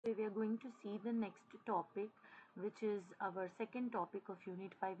today we are going to see the next topic, which is our second topic of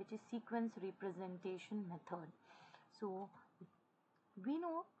Unit 5, which is sequence representation method. So we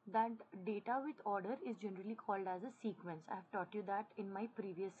know that data with order is generally called as a sequence. I have taught you that in my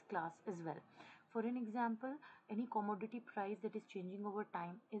previous class as well. For an example, any commodity price that is changing over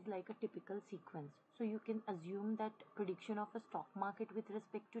time is like a typical sequence. So you can assume that prediction of a stock market with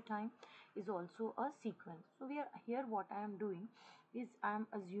respect to time is also a sequence. So we are here, what I am doing is I am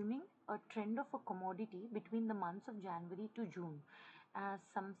assuming a trend of a commodity between the months of January to June, as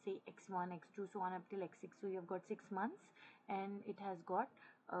some say x1, x2, so on up till x6. So you have got 6 months and it has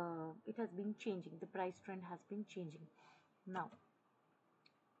been changing, the price trend has been changing. Now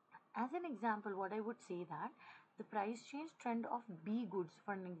as an example, what I would say that the price change trend of B goods,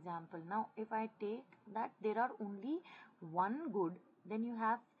 for an example. Now if I take that there are only one good, then you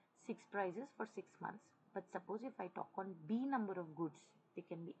have 6 prices for 6 months. But suppose if I talk on B number of goods, there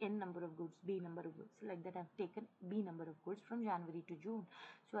can be n number of goods, B number of goods, like that. I've taken B number of goods from January to June,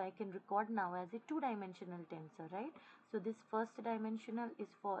 so I can record now as a two-dimensional tensor, right? So this first dimensional is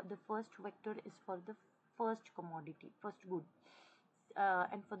for the first vector is for the first commodity, first good,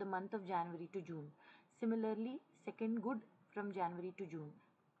 and for the month of January to June. Similarly, second good from January to June,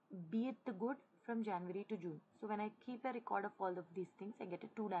 be it the good from January to June. So when I keep a record of all of these things, I get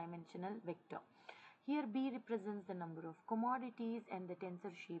a two-dimensional vector. Here B represents the number of commodities and the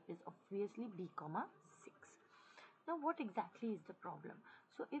tensor shape is obviously B comma 6. Now what exactly is the problem?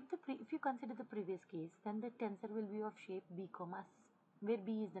 So if you consider the previous case, then the tensor will be of shape B comma, where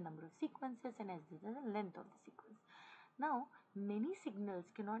B is the number of sequences and S is the length of the sequence. Now many signals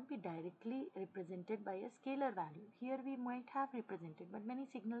cannot be directly represented by a scalar value. Here we might have represented, but many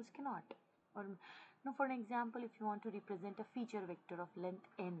signals cannot. Or now for an example, if you want to represent a feature vector of length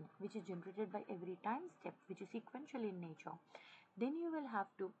n, which is generated by every time step, which is sequential in nature, then you will have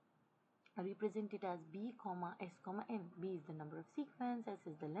to represent it as B comma S comma n. B is the number of sequence, S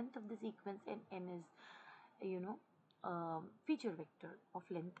is the length of the sequence, and n is feature vector of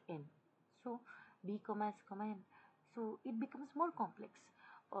length n. So B comma S comma n. So it becomes more complex.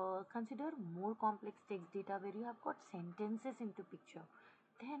 Consider more complex text data where you have got sentences into picture.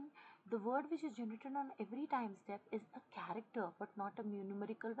 Then the word which is generated on every time step is a character but not a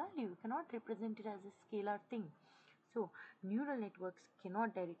numerical value. You cannot represent it as a scalar thing. So neural networks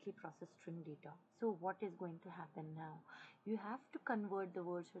cannot directly process string data. So what is going to happen now? You have to convert the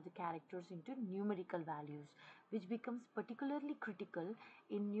words or the characters into numerical values, which becomes particularly critical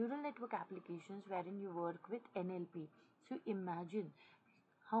in neural network applications wherein you work with NLP. So imagine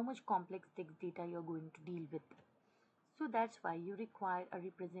how much complex text data you're going to deal with. So that's why you require a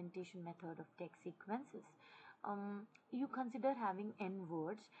representation method of text sequences. You consider having n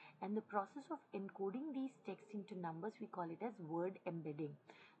words, and the process of encoding these texts into numbers, we call it as word embedding.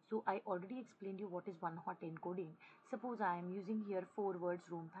 So I already explained you what is one-hot encoding. Suppose I am using here 4 words: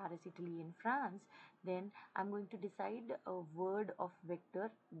 Rome, Paris, Italy, and France. Then I'm going to decide a word of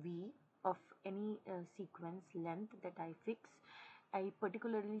vector V of any sequence length that I fix. I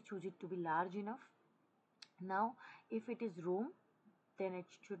particularly choose it to be large enough. Now if it is Rome, then it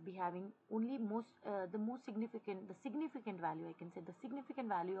should be having only the significant value. I can say the significant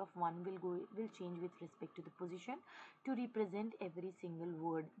value of 1 will change with respect to the position to represent every single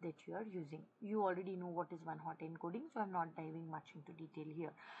word that you are using. You already know what is one-hot encoding, so I'm not diving much into detail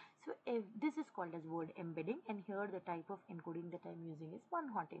here. So this is called as word embedding, and here the type of encoding that I'm using is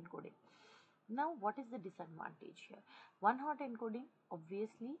one-hot encoding. Now what is the disadvantage here? One-hot encoding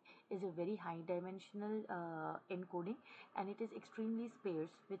obviously is a very high dimensional encoding, and it is extremely sparse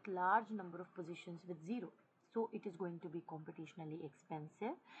with large number of positions with 0. So it is going to be computationally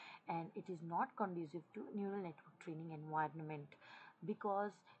expensive, and it is not conducive to neural network training environment,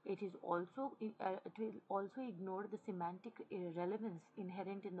 because it will also ignore the semantic relevance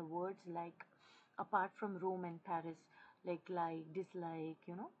inherent in the words, like apart from Rome and Paris, like dislike,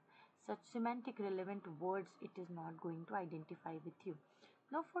 such semantic relevant words it is not going to identify with you.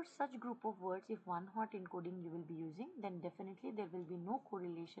 Now for such group of words, if one-hot encoding you will be using, then definitely there will be no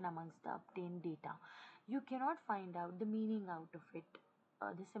correlation amongst the obtained data. You cannot find out the meaning out of it,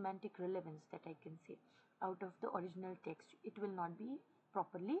 the semantic relevance that I can say out of the original text. It will not be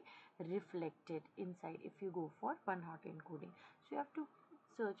properly reflected inside if you go for one-hot encoding. So you have to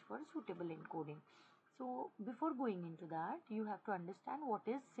search for suitable encoding. So before going into that, you have to understand what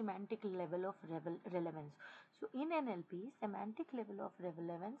is semantic level of relevance. So in NLP, semantic level of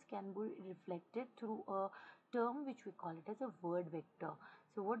relevance can be reflected through a term which we call it as a word vector.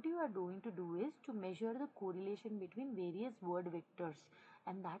 So what you are going to do is to measure the correlation between various word vectors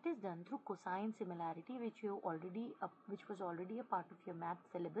and that is done through cosine similarity, which was already a part of your math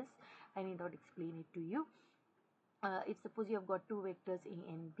syllabus. I need not explain it to you. If suppose you have got two vectors A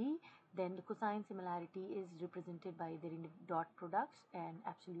and B, then the cosine similarity is represented by their dot products and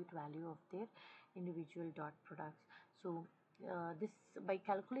absolute value of their individual dot products. So this, by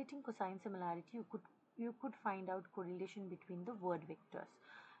calculating cosine similarity, you could find out correlation between the word vectors.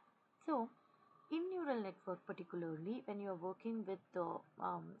 So in neural network, particularly when you are working with the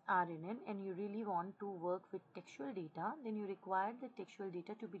RNN and you really want to work with textual data, then you require the textual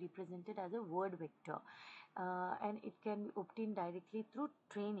data to be represented as a word vector, and it can be obtained directly through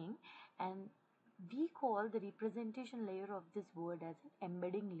training, and we call the representation layer of this word as an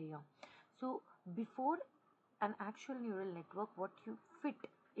embedding layer. So before an actual neural network, what you fit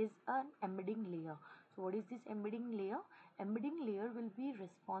is an embedding layer. So what is this embedding layer? Embedding layer will be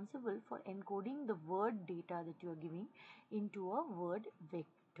responsible for encoding the word data that you are giving into a word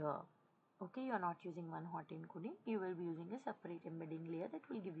vector. Okay, you are not using one hot encoding, you will be using a separate embedding layer that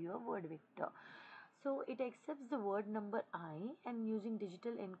will give you a word vector. So it accepts the word number I, and using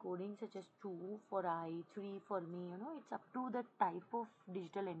digital encoding such as 2 for I, 3 for me, it's up to the type of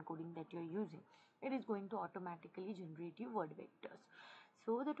digital encoding that you're using. It is going to automatically generate you word vectors.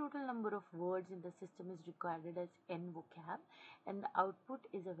 So the total number of words in the system is recorded as n vocab, and the output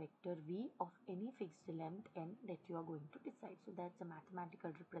is a vector v of any fixed length n that you are going to decide. So that's a mathematical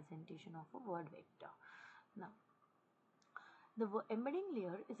representation of a word vector. Now, the embedding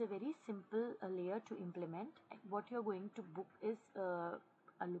layer is a very simple layer to implement. What you are going to book is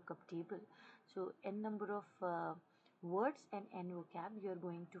a lookup table. So n number of words and n vocab you are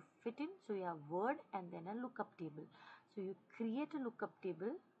going to fit in. So you have word and then a lookup table. So you create a lookup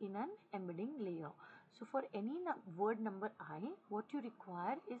table in an embedding layer. So for any word number I, what you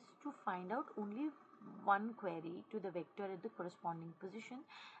require is to find out only one query to the vector at the corresponding position,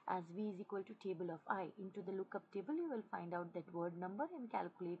 as v is equal to table of I. Into the lookup table you will find out that word number and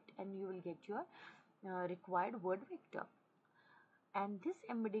calculate, and you will get your required word vector. And this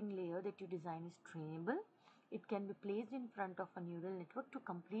embedding layer that you design is trainable. It can be placed in front of a neural network to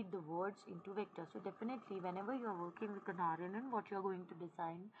complete the words into vectors. So definitely whenever you are working with an RNN, what you are going to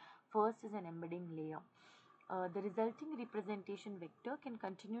design first is an embedding layer. The resulting representation vector can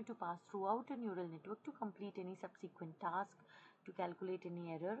continue to pass throughout a neural network to complete any subsequent task, to calculate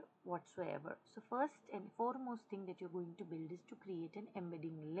any error whatsoever. So first and foremost thing that you're going to build is to create an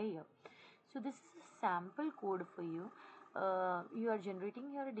embedding layer. So this is a sample code for you. You are generating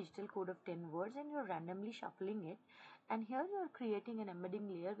here a digital code of 10 words and you're randomly shuffling it, and here you are creating an embedding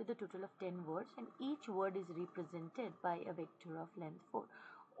layer with a total of 10 words, and each word is represented by a vector of length 4.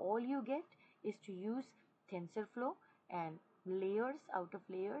 All you get is to use TensorFlow, and layers out of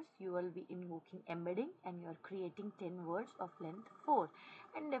layers you will be invoking embedding, and you are creating 10 words of length 4,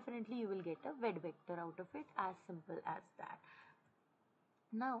 and definitely you will get a word vector out of it, as simple as that.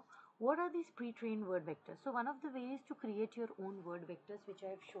 Now, what are these pre-trained word vectors? So one of the ways to create your own word vectors, which I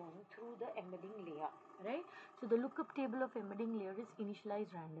have shown through the embedding layer, right? So the lookup table of embedding layer is initialized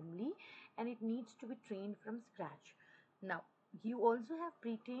randomly and it needs to be trained from scratch. Now, you also have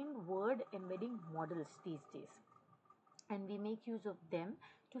pre-trained word embedding models these days, and we make use of them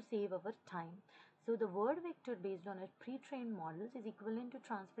to save our time. So the word vector based on our pre-trained models is equivalent to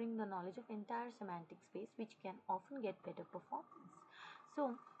transferring the knowledge of entire semantic space, which can often get better performance.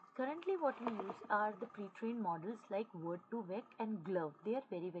 So currently what we use are the pre-trained models like Word2Vec and Glove. They are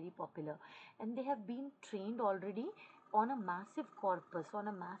very, very popular, and they have been trained already on a massive corpus, on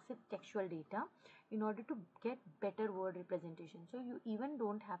a massive textual data, in order to get better word representation. So you even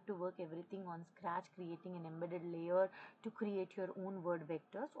don't have to work everything on scratch, creating an embedded layer to create your own word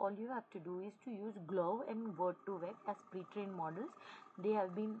vectors. All you have to do is to use Glove and Word2Vec as pre-trained models. They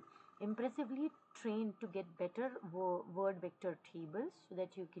have been impressively trained to get better word vector tables so that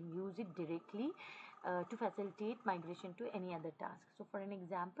you can use it directly to facilitate migration to any other task. So for an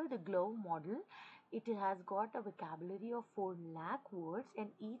example, the Glove model, it has got a vocabulary of 4 lakh words, and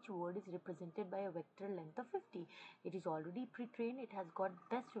each word is represented by a vector length of 50. It is already pre-trained, it has got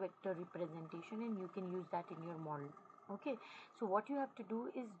best vector representation, and you can use that in your model. Okay, so what you have to do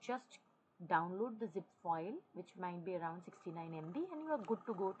is just download the zip file, which might be around 69 MB, and you are good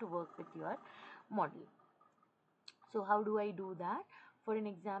to go to work with your model. So how do I do that? For an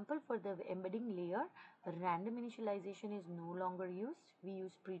example, for the embedding layer, random initialization is no longer used. We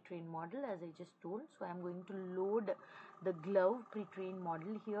use pre-trained model, as I just told. So I'm going to load the Glove pre-trained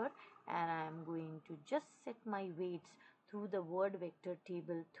model here, and I am going to just set my weights through the word vector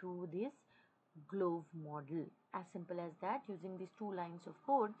table through this Glove model. As simple as that. Using these 2 lines of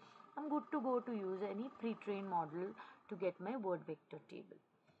code, I'm good to go to use any pre-trained model to get my word vector table.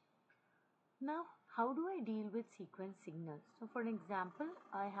 Now, how do I deal with sequence signals? So for an example,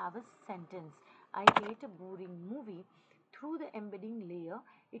 I have a sentence, I hate a boring movie. Through the embedding layer,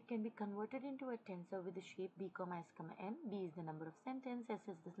 it can be converted into a tensor with the shape b, s, n. B is the number of sentence, s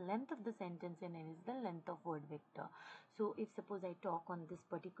is the length of the sentence, and n is the length of word vector. So if suppose I talk on this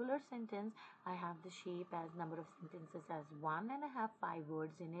particular sentence, I have the shape as number of sentences as 1, and I have 5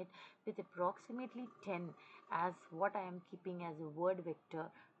 words in it with approximately 10 as what I am keeping as a word vector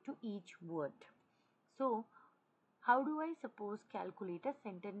to each word. So how do I suppose calculate a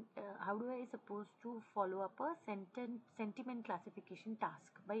sentence? How do I suppose to follow up a sentiment classification task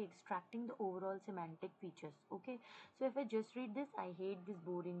by extracting the overall semantic features? Okay, so if I just read this, I hate this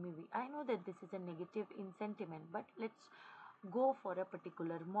boring movie. I know that this is a negative in sentiment, but let's go for a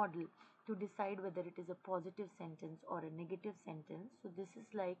particular model to decide whether it is a positive sentence or a negative sentence. So this is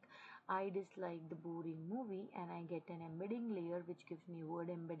like, I dislike the boring movie, and I get an embedding layer which gives me word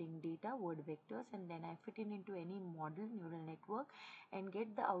embedding data, word vectors, and then I fit it into any model neural network and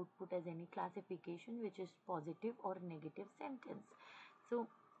get the output as any classification which is positive or negative sentence. So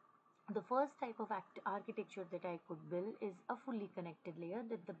the first type of architecture that I could build is a fully connected layer,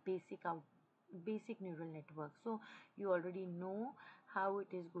 that the basic neural network. So you already know how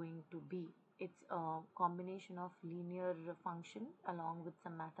it is going to be. It's a combination of linear function along with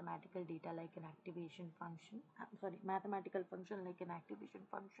some mathematical data like an activation function, mathematical function like an activation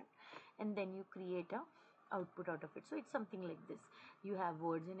function, and then you create a output out of it. So it's something like this. You have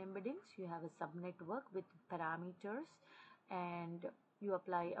words and embeddings, you have a subnetwork with parameters, and you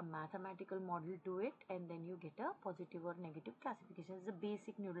apply a mathematical model to it, and then you get a positive or negative classification. It's a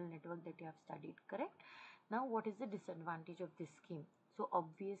basic neural network that you have studied, correct? Now, what is the disadvantage of this scheme? So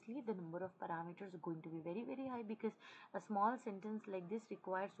obviously the number of parameters are going to be very high, because a small sentence like this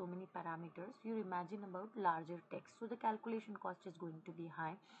requires so many parameters. You imagine about larger text, so the calculation cost is going to be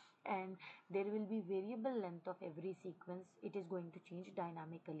high, and there will be variable length of every sequence. It is going to change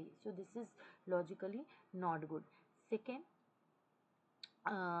dynamically, so this is logically not good. Second,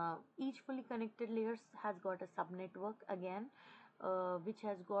 each fully connected layers has got a subnetwork again, which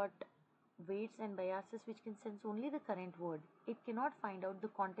has got weights and biases which can sense only the current word. It cannot find out the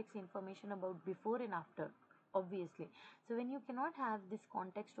context information about before and after, obviously. So when you cannot have this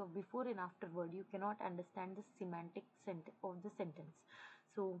context of before and after word, you cannot understand the semantic of the sentence.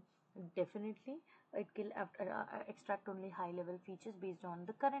 So definitely it will extract only high level features based on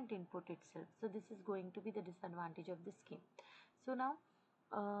the current input itself. So this is going to be the disadvantage of this scheme. So now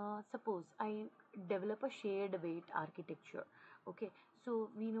suppose I develop a shared weight architecture. Okay, so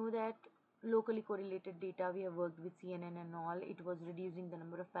we know that locally correlated data, we have worked with CNN and all, it was reducing the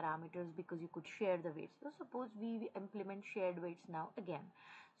number of parameters because you could share the weights. So suppose we implement shared weights now again.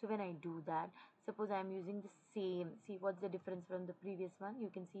 So when I do that, suppose I am using the same, see what's the difference from the previous one.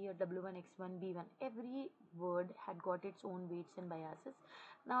 You can see your W1, X1, B1, every word had got its own weights and biases.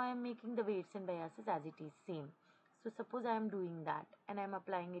 Now I am making the weights and biases as it is same. So suppose I am doing that, and I am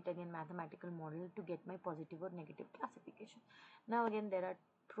applying it again mathematical model to get my positive or negative classification. Now again there are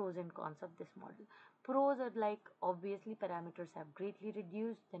pros and cons of this model. Pros are like, obviously parameters have greatly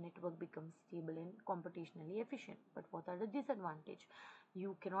reduced, the network becomes stable and computationally efficient. But what are the disadvantage?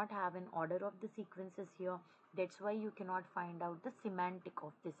 You cannot have an order of the sequences here. That's why you cannot find out the semantic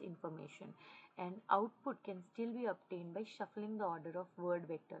of this information, and output can still be obtained by shuffling the order of word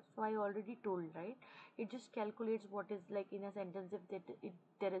vectors. So I already told, right? It just calculates what is like in a sentence, if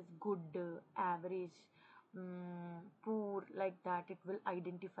there is good, average, poor, like that it will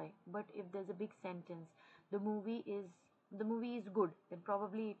identify. But if there's a big sentence, the movie is good, then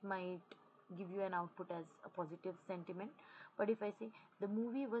probably it might give you an output as a positive sentiment. But if I say the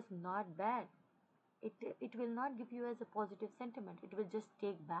movie was not bad, it will not give you as a positive sentiment. It will just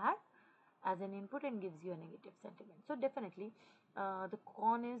take bad as an input and gives you a negative sentiment. So definitely the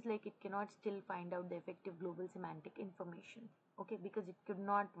con is like it cannot still find out the effective global semantic information, okay, because it could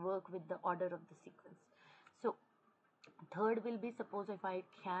not work with the order of the sequence. So third will be, suppose if I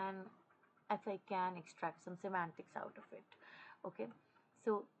can extract some semantics out of it. Okay,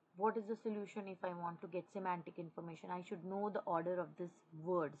 so what is the solution? If I want to get semantic information, I should know the order of these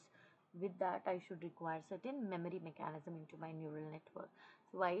words. With that, I should require certain memory mechanism into my neural network.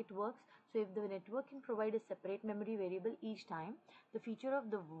 So why it works? So if the network can provide a separate memory variable each time the feature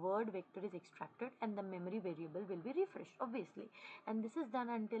of the word vector is extracted, and the memory variable will be refreshed, obviously, and this is done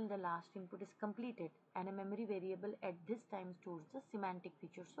until the last input is completed, and a memory variable at this time stores the semantic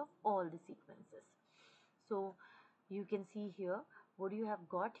features of all the sequences. So you can see here what you have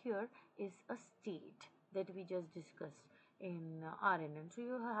got here is a state that we just discussed. in RNN. So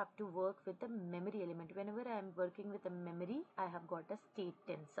you have to work with the memory element. Whenever I am working with a memory, I have got a state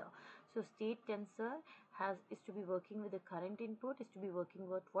tensor. So state tensor is to be working with the current input, is to be working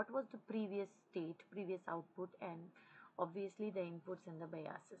with what was the previous state, previous output, and obviously the inputs and the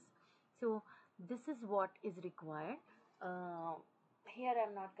biases. So this is what is required. Here I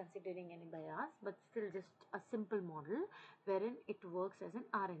am not considering any bias, but still just a simple model wherein it works as an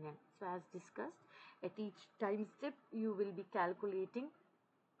RNN. So as discussed, at each time step you will be calculating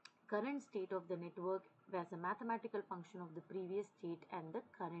current state of the network as a mathematical function of the previous state and the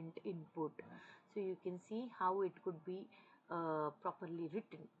current input. So you can see how it could be properly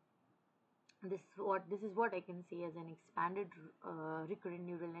written. This is what I can say as an expanded recurrent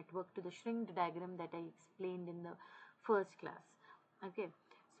neural network to the shrinked diagram that I explained in the first class. Okay,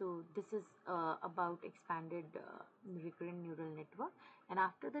 so this is about expanded recurrent neural network, and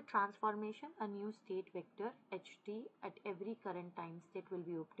after the transformation a new state vector ht at every current time state will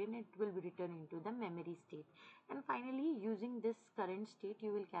be obtained. It will be written into the memory state, and finally using this current state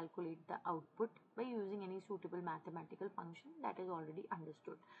you will calculate the output by using any suitable mathematical function that is already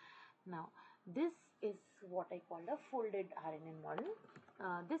understood. Now, this is what I called a folded RNN model.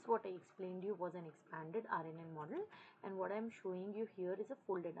 This what I explained you was an expanded RNN model, and what I am showing you here is a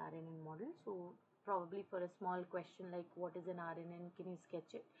folded RNN model. So probably for a small question like what is an RNN, can you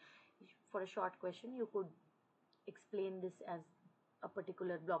sketch it? For a short question, you could explain this as a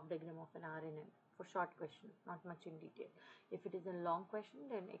particular block diagram of an RNN for short question, not much in detail. If it is a long question,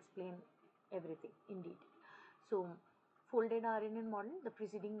 then explain everything in detail. So folded RNN model, the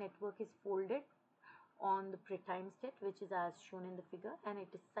preceding network is folded on the pre-time state, which is as shown in the figure, and it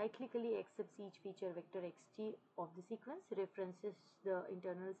cyclically accepts each feature vector xt of the sequence, references the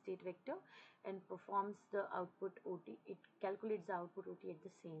internal state vector, and performs the output OT. It calculates the output OT at the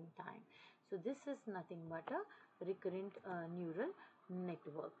same time. So this is nothing but a recurrent neural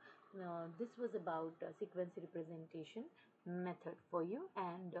network. This was about sequence representation method for you,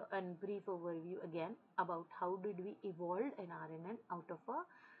 and brief overview again about how did we evolve an RNN out of a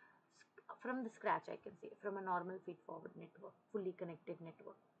from the scratch, I can say, from a normal feed forward network, fully connected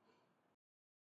network.